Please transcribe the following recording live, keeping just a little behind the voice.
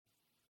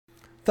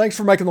Thanks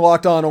for making the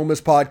Locked On Ole Miss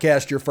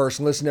podcast your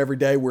first listen every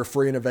day. We're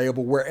free and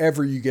available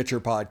wherever you get your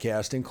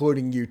podcast,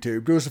 including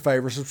YouTube. Do us a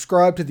favor,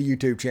 subscribe to the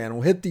YouTube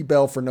channel, hit the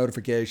bell for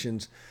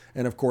notifications,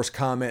 and of course,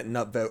 comment and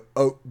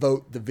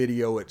upvote the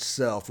video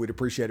itself. We'd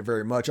appreciate it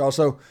very much.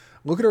 Also,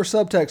 look at our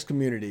subtext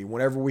community.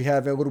 Whenever we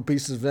have little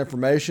pieces of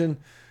information,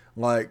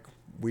 like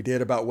we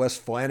did about Wes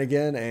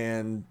Flanagan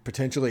and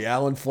potentially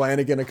Alan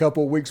Flanagan a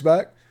couple of weeks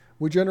back,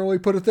 we generally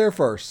put it there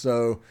first.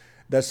 So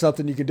that's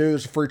something you can do.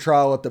 There's a free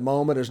trial at the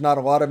moment. There's not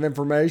a lot of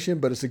information,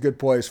 but it's a good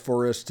place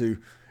for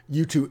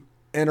you to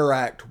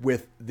interact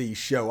with the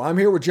show. I'm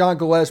here with John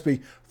Gillespie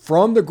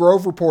from the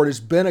Grove Report. It's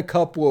been a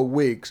couple of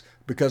weeks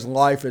because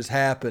life has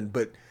happened,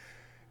 but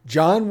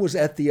John was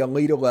at the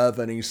Elite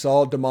 11. He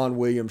saw Damon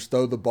Williams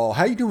throw the ball.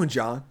 How you doing,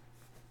 John?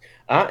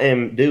 I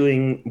am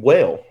doing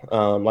well.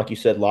 Like you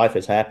said, life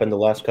has happened the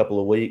last couple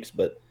of weeks,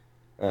 but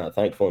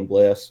thankful and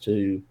blessed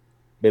to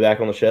be back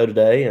on the show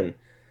today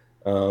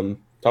and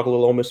talk a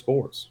little Ole Miss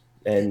sports.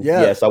 And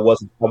Yeah. yes, I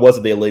was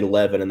at the Elite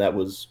 11, and that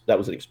was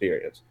an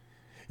experience.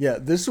 Yeah,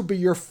 this will be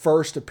your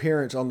first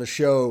appearance on the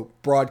show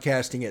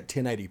broadcasting at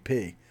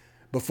 1080p.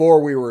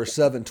 Before we were a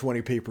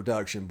 720p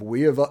production, but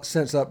we have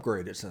since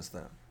upgraded since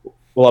then.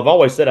 Well, I've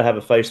always said I have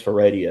a face for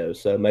radio,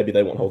 so maybe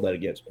they won't hold that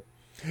against me.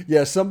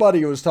 Yeah,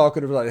 somebody was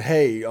talking about,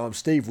 hey,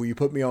 Steve, will you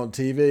put me on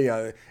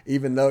TV?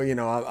 Even though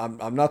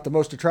I'm not the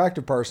most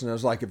attractive person, I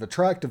was like, if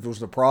attractive was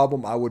the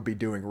problem, I would be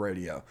doing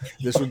radio.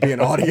 This would be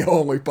an audio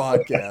only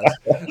podcast.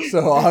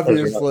 So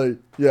obviously,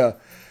 yeah.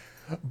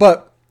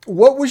 But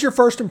what was your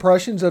first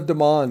impressions of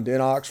Damon in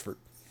Oxford?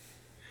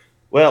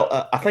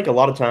 Well, I think a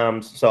lot of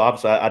times, so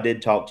obviously I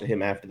did talk to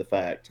him after the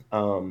fact.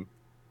 So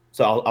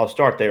I'll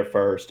start there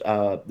first.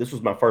 This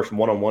was my first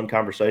one-on-one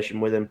conversation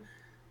with him.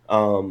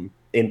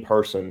 In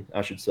person,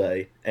 I should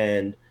say.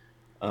 And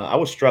I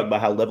was struck by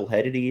how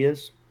level-headed he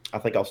is. I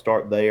think I'll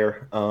start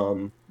there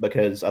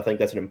because I think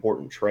that's an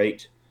important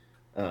trait,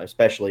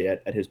 especially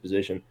at his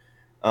position.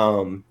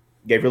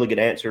 Gave really good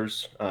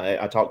answers.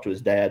 I talked to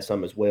his dad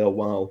some as well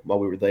while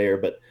we were there.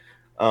 But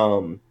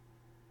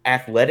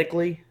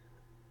athletically,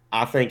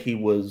 I think he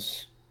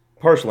was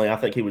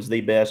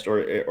the best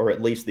or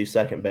at least the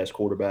second best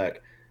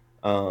quarterback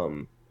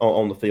on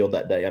the field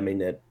that day. I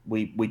mean,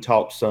 we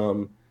talked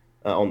some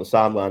on the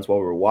sidelines while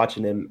we were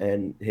watching him,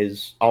 and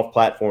his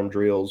off-platform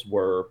drills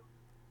were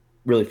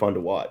really fun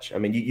to watch. I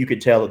mean, you could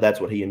tell that that's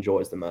what he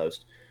enjoys the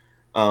most.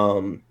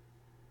 And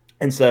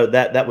so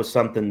that was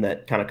something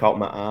that kind of caught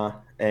my eye.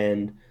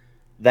 And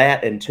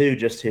that, and two,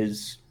 just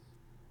his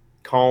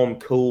calm,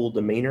 cool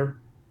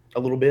demeanor a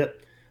little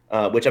bit,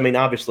 which, I mean,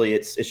 obviously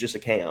it's just a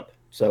camp.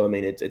 So, I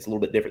mean, it's a little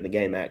bit different than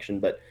game action.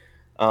 But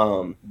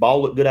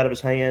ball looked good out of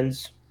his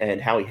hands,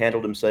 and how he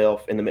handled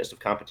himself in the midst of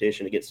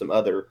competition against some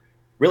other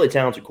really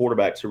talented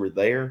quarterbacks who were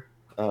there,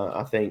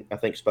 I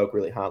think spoke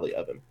really highly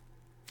of him.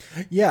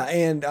 Yeah,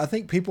 and I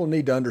think people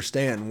need to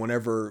understand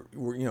whenever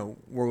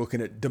we're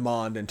looking at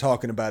Damon and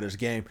talking about his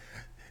game,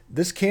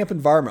 this camp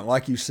environment,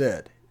 like you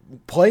said,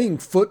 playing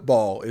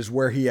football is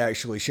where he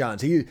actually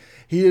shines. He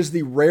is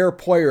the rare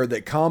player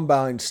that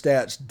combine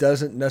stats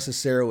doesn't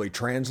necessarily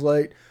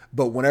translate,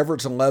 but whenever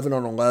it's 11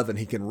 on 11,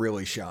 he can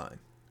really shine.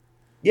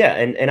 Yeah,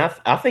 and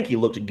I think he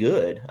looked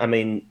good. I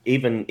mean,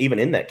 even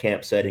in that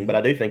camp setting, but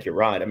I do think you're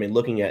right. I mean,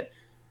 looking at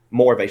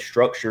more of a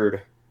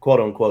structured, quote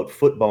unquote,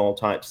 football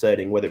type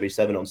setting, whether it be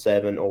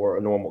 7-on-7 or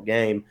a normal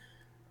game,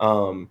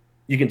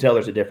 you can tell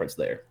there's a difference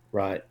there,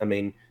 right? I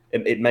mean,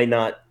 it may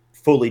not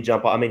fully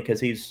jump off. I mean, because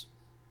he's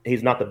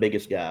not the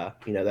biggest guy,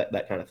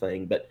 that kind of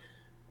thing. But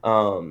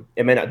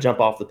it may not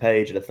jump off the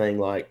page at a thing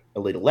like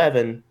Elite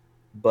 11.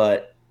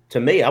 But to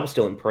me, I was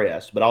still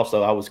impressed. But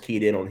also, I was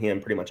keyed in on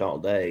him pretty much all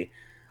day.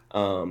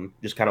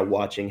 Just kind of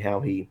watching how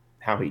he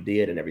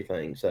did and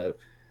everything. So,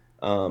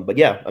 but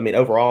yeah, I mean,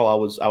 overall,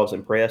 I was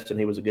impressed, and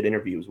he was a good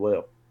interview as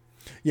well.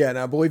 Yeah, and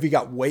I believe he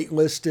got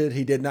waitlisted.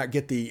 He did not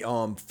get the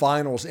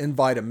finals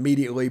invite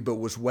immediately, but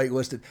was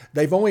waitlisted.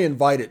 They've only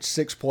invited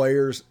 6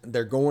 players.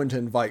 They're going to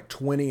invite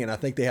 20, and I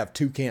think they have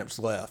 2 camps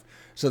left.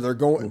 So they're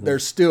going. Mm-hmm.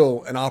 There's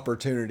still an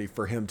opportunity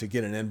for him to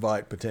get an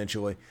invite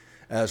potentially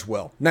as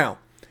well. Now,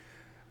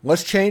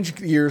 let's change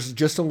gears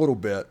just a little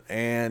bit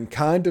and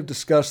kind of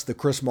discuss the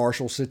Chris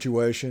Marshall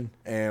situation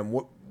and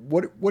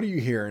what are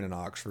you hearing in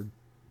Oxford?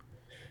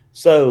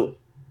 So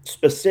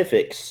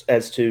specifics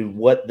as to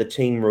what the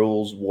team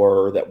rules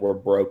were that were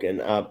broken.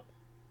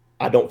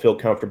 I don't feel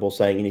comfortable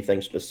saying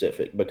anything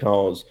specific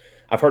because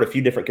I've heard a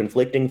few different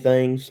conflicting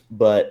things,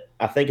 but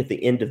I think at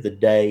the end of the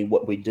day,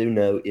 what we do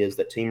know is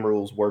that team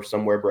rules were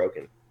somewhere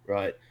broken,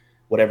 right?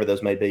 Whatever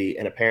those may be.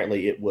 And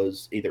apparently it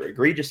was either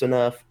egregious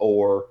enough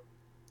or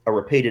a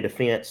repeated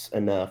offense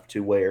enough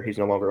to where he's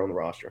no longer on the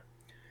roster.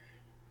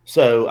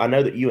 So I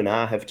know that you and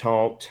I have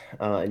talked,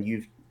 and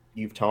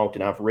you've talked,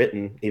 and I've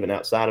written even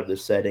outside of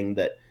this setting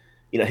that,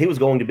 he was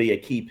going to be a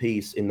key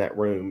piece in that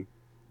room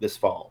this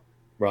fall,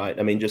 right?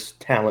 I mean,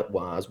 just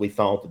talent-wise, we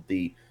thought that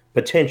the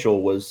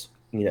potential was,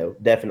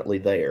 definitely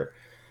there.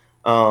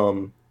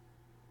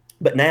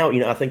 But now,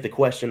 I think the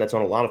question that's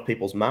on a lot of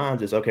people's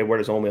minds is, okay, where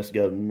does Ole Miss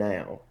go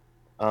now?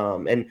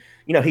 And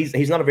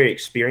he's not a very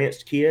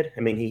experienced kid.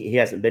 I mean, he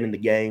hasn't been in the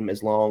game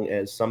as long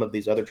as some of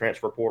these other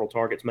transfer portal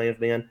targets may have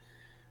been.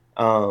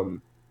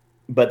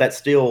 But that's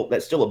still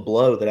a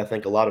blow that I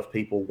think a lot of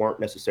people weren't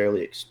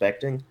necessarily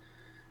expecting.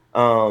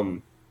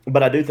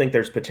 But I do think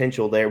there's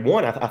potential there.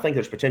 One, I think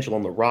there's potential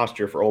on the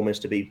roster for Ole Miss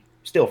to be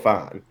still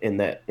fine in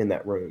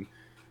that room.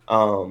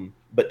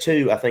 But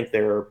two, I think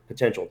there are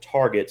potential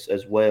targets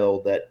as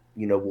well that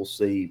we'll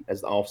see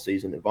as the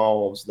offseason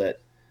evolves that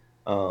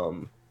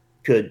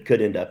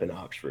could end up in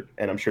Oxford.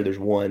 And I'm sure there's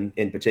one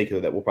in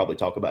particular that we'll probably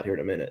talk about here in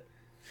a minute.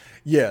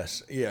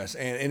 Yes,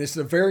 and it's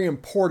a very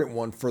important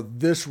one for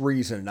this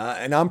reason.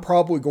 And I'm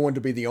probably going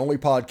to be the only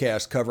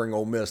podcast covering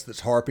Ole Miss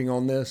that's harping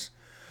on this.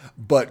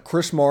 But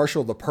Chris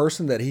Marshall, the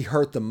person that he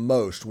hurt the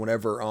most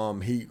whenever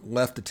he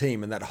left the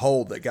team and that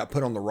hole that got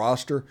put on the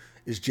roster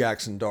is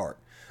Jackson Dart,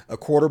 a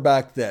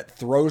quarterback that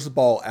throws the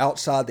ball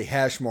outside the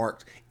hash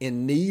marks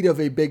in need of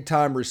a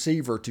big-time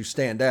receiver to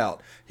stand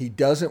out. He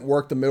doesn't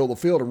work the middle of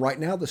the field, and right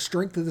now the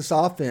strength of this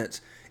offense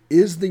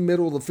is the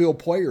middle of the field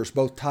players,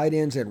 both tight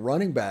ends and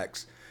running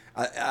backs.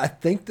 I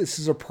think this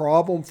is a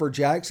problem for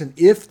Jackson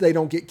if they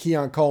don't get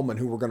Keon Coleman,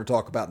 who we're going to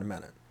talk about in a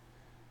minute.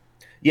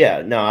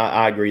 Yeah, no,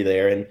 I agree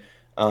there. And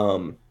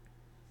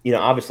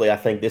obviously, I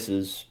think this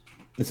is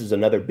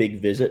another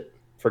big visit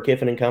for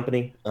Kiffin and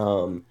company.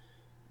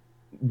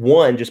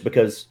 One, just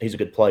because he's a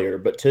good player,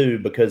 but two,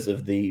 because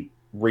of the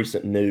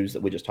recent news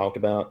that we just talked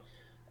about,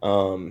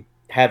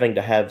 having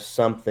to have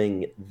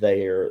something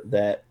there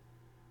that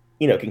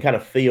can kind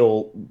of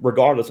feel,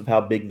 regardless of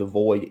how big the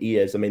void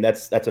is. I mean,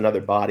 that's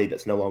another body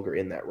that's no longer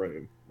in that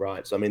room,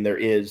 right? So I mean, there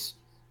is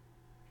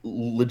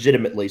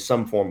legitimately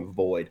some form of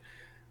void.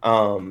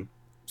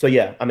 So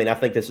yeah, I mean, I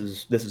think this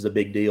is a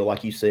big deal,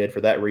 like you said,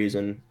 for that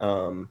reason,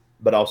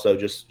 but also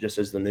just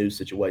as the news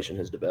situation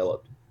has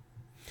developed.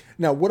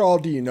 Now, what all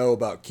do you know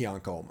about Keon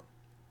Coleman?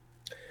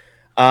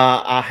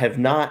 I have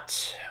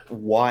not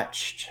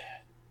watched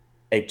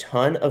a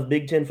ton of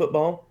Big Ten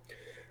football,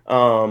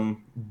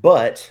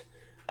 but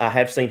I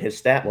have seen his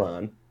stat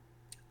line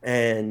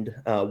and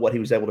what he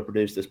was able to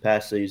produce this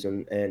past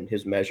season and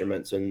his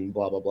measurements and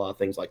blah, blah, blah,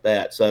 things like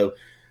that. So,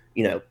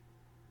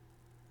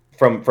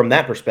 from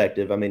that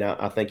perspective, I mean,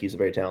 I think he's a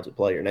very talented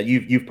player. Now,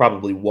 you've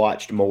probably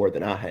watched more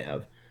than I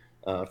have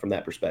from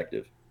that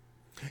perspective.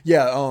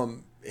 Yeah,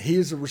 he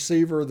is a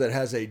receiver that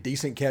has a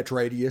decent catch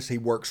radius. He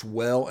works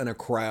well in a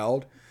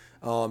crowd.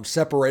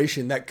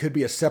 Separation, that could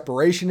be a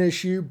separation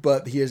issue,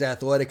 but he is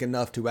athletic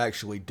enough to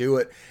actually do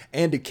it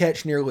and to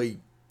catch nearly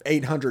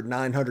 800,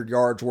 900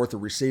 yards worth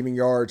of receiving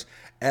yards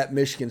at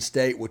Michigan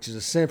State, which is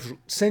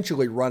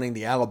essentially running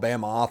the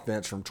Alabama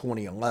offense from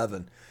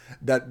 2011.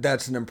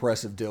 That's an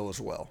impressive deal as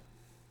well.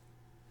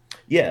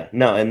 Yeah,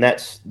 no, and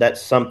that's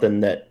something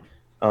that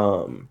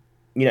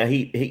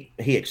he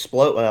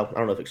exploded. Well, I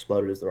don't know if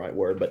exploded is the right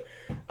word, but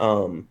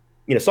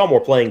saw more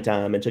playing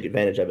time and took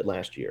advantage of it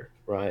last year,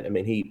 right? I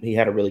mean, he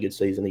had a really good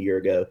season a year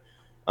ago.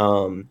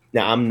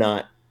 Now I'm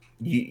not.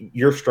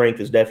 Your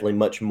strength is definitely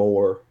much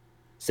more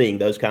seeing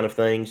those kind of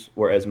things,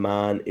 whereas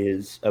mine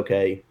is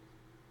okay.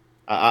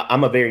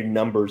 I'm a very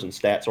numbers and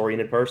stats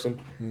oriented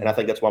person, and I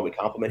think that's why we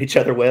complement each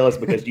other well. Is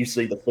because you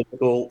see the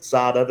physical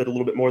side of it a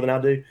little bit more than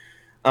I do.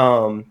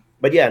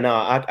 But yeah, no,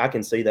 I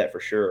can see that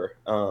for sure.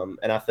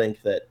 And I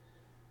think that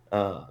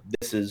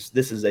this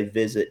is a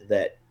visit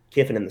that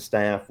Kiffin and the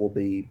staff will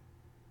be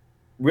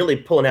really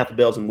pulling out the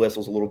bells and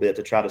whistles a little bit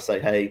to try to say,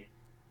 hey,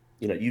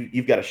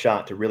 you've got a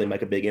shot to really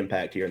make a big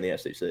impact here in the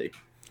SEC.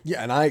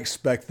 Yeah, and I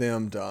expect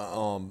them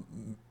to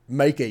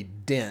make a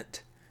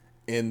dent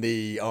in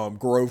the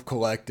Grove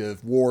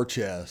Collective war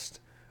chest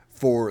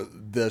for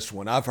this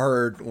one. I've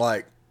heard,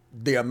 like,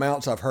 the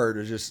amounts I've heard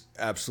are just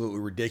absolutely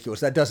ridiculous.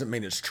 That doesn't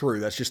mean it's true.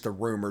 That's just the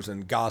rumors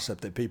and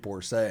gossip that people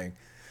are saying.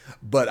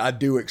 But I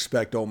do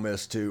expect Ole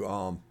Miss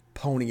to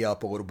pony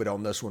up a little bit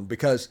on this one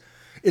because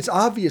it's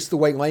obvious the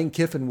way Lane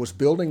Kiffin was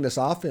building this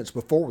offense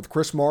before with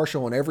Chris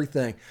Marshall and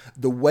everything,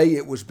 the way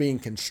it was being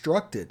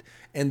constructed.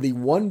 And the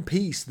one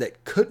piece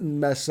that couldn't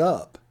mess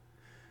up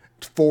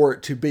for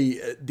it to be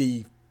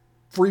the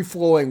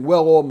free-flowing,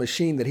 well-oiled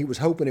machine that he was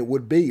hoping it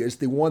would be is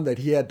the one that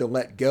he had to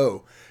let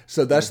go.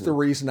 So that's the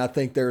reason I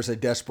think there's a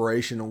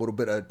desperation, a little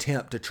bit of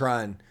attempt to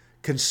try and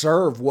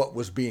conserve what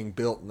was being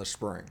built in the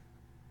spring.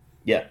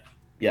 Yeah.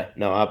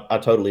 No, I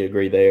totally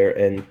agree there.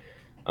 And,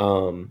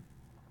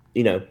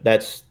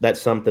 that's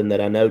something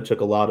that I know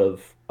took a lot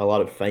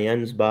of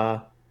fans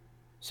by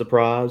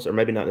surprise, or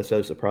maybe not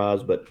necessarily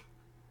surprise, but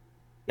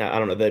I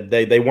don't know.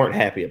 They weren't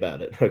happy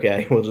about it.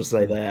 Okay. We'll just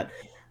say that.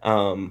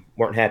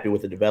 Weren't happy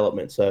with the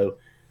development. So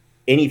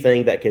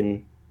anything that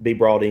can be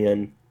brought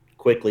in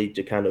quickly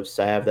to kind of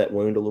salve that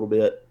wound a little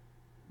bit,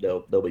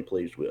 they'll be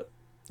pleased with.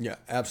 Yeah,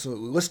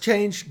 absolutely. Let's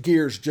change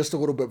gears just a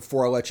little bit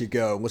before I let you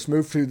go. Let's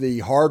move to the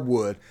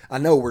hardwood. I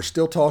know we're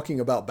still talking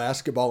about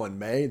basketball in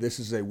May. This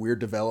is a weird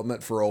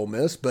development for Ole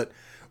Miss, but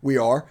we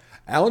are.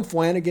 Alan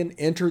Flanagan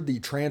entered the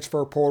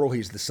transfer portal.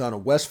 He's the son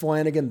of Wes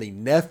Flanagan, the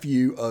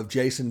nephew of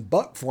Jason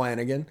Buck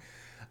Flanagan.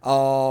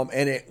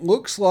 And it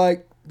looks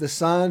like the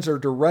signs are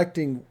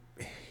directing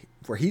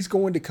where he's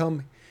going to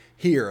come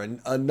here,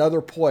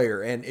 another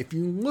player. And if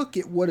you look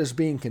at what is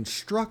being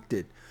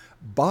constructed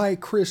by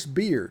Chris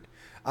Beard,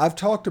 I've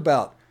talked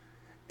about,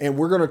 and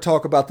we're going to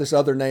talk about this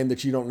other name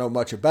that you don't know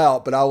much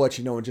about, but I'll let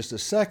you know in just a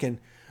second.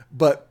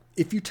 But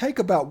if you take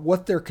about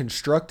what they're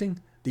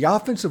constructing, the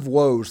offensive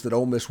woes that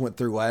Ole Miss went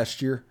through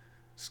last year,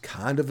 it's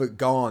kind of a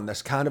gone.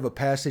 That's kind of a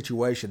past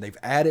situation. They've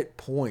added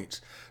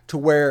points to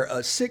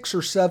where 6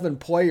 or 7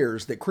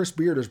 players that Chris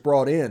Beard has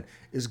brought in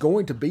is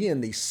going to be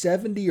in the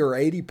 70 or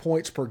 80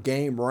 points per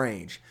game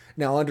range.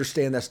 Now, I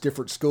understand that's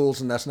different schools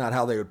and that's not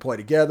how they would play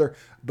together,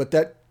 but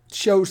that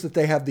shows that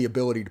they have the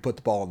ability to put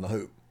the ball in the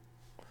hoop.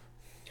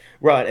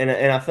 Right, and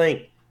I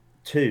think,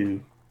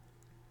 too,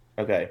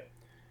 okay,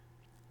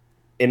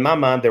 in my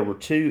mind, there were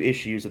 2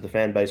 issues that the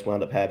fan base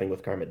wound up having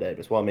with Kermit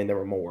Davis. Well, I mean, there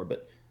were more,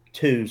 but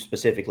 2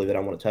 specifically that I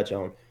want to touch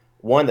on.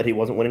 One, that he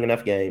wasn't winning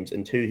enough games,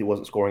 and 2, he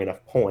wasn't scoring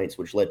enough points,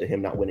 which led to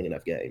him not winning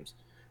enough games,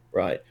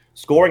 right?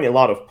 Scoring a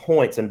lot of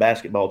points in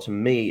basketball, to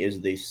me,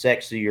 is the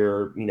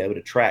sexier, it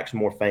attracts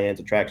more fans,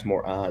 attracts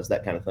more eyes,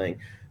 that kind of thing.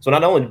 So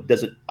not only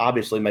does it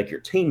obviously make your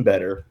team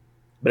better,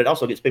 but it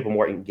also gets people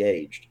more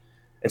engaged.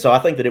 And so I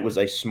think that it was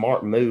a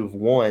smart move,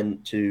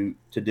 one, to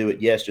do it,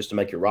 yes, just to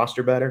make your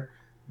roster better,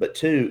 but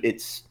 2,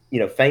 it's,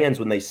 fans,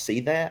 when they see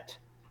that,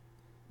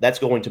 that's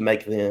going to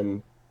make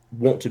them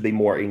want to be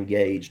more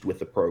engaged with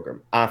the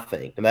program, I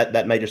think. And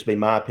that may just be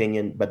my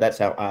opinion, but that's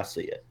how I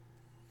see it.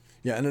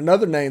 Yeah, and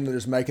another name that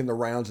is making the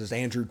rounds is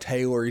Andrew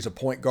Taylor. He's a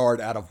point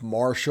guard out of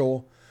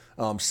Marshall,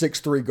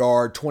 6'3"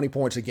 guard, 20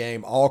 points a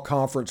game,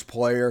 all-conference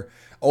player.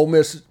 Ole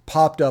Miss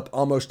popped up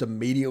almost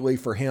immediately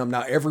for him.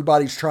 Now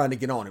everybody's trying to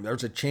get on him.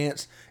 There's a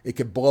chance it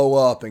could blow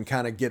up and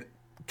kind of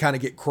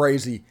get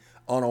crazy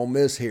on Ole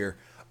Miss here,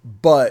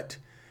 but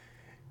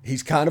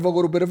he's kind of a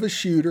little bit of a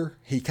shooter.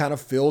 He kind of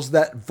fills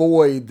that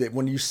void that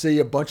when you see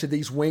a bunch of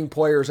these wing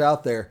players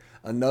out there,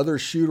 another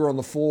shooter on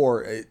the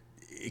floor,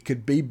 it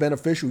could be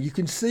beneficial. You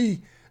can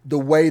see the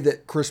way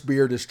that Chris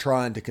Beard is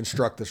trying to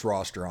construct this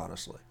roster,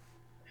 honestly.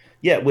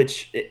 Yeah,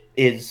 which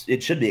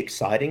it should be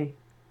exciting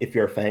if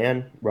you're a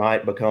fan,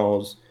 right?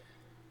 Because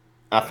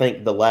I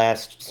think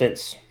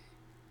since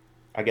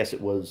I guess it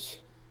was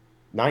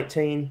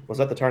 19, was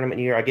that the tournament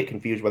year? I get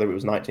confused whether it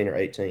was 19 or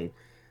 18.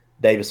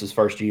 Davis's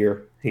first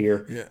year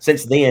here. Yeah.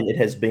 Since then, it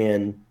has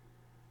been,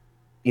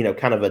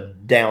 kind of a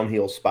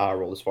downhill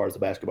spiral as far as the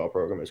basketball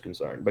program is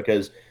concerned,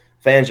 because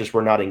fans just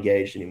were not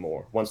engaged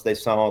anymore. Once they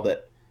saw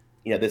that,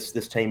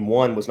 this team,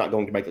 1, was not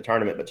going to make the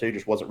tournament, but 2,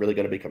 just wasn't really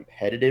going to be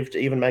competitive to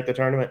even make the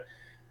tournament.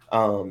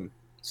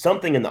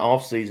 Something in the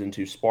offseason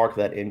to spark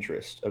that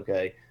interest,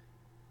 okay?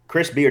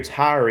 Chris Beard's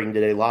hiring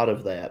did a lot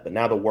of that, but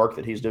now the work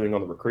that he's doing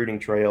on the recruiting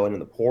trail and in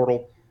the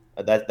portal,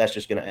 that's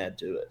just going to add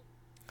to it.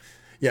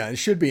 Yeah, it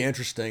should be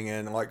interesting,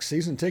 and like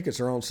season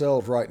tickets are on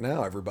sale right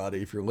now.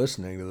 Everybody, if you're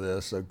listening to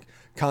this, so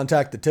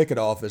contact the ticket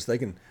office. They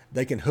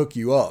can hook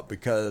you up,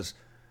 because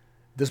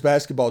this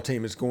basketball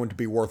team is going to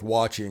be worth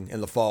watching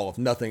in the fall, if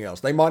nothing else.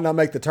 They might not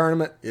make the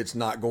tournament. It's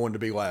not going to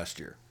be last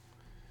year.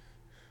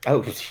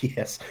 Oh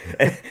yes,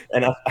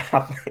 and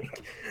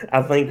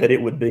I think that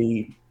it would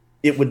be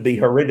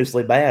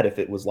horrendously bad if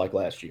it was like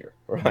last year,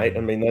 right?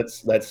 I mean,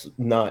 that's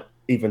not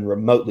even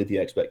remotely the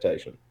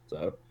expectation.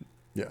 So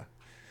yeah.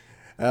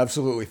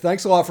 Absolutely.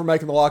 Thanks a lot for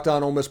making the Locked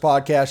On Ole Miss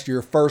podcast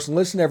your first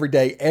listen every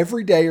day.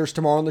 Every Dayers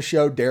tomorrow on the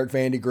show, Derek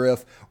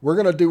Vandegrift. We're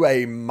going to do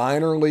a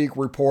minor league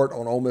report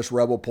on Ole Miss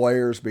Rebel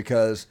players,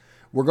 because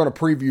we're going to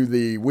preview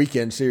the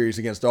weekend series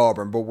against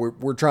Auburn, but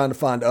we're trying to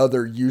find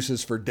other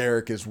uses for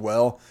Derek as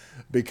well,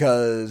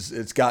 because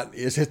it's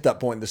hit that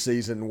point in the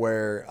season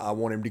where I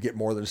want him to get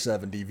more than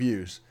 70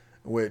 views,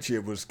 which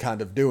it was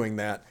kind of doing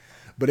that.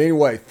 But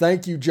anyway,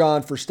 thank you,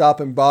 John, for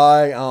stopping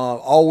by.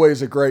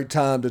 Always a great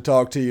time to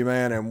talk to you,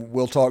 man, and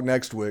we'll talk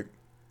next week.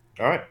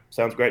 All right.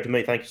 Sounds great to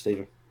me. Thank you,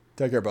 Stephen.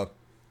 Take care, bud.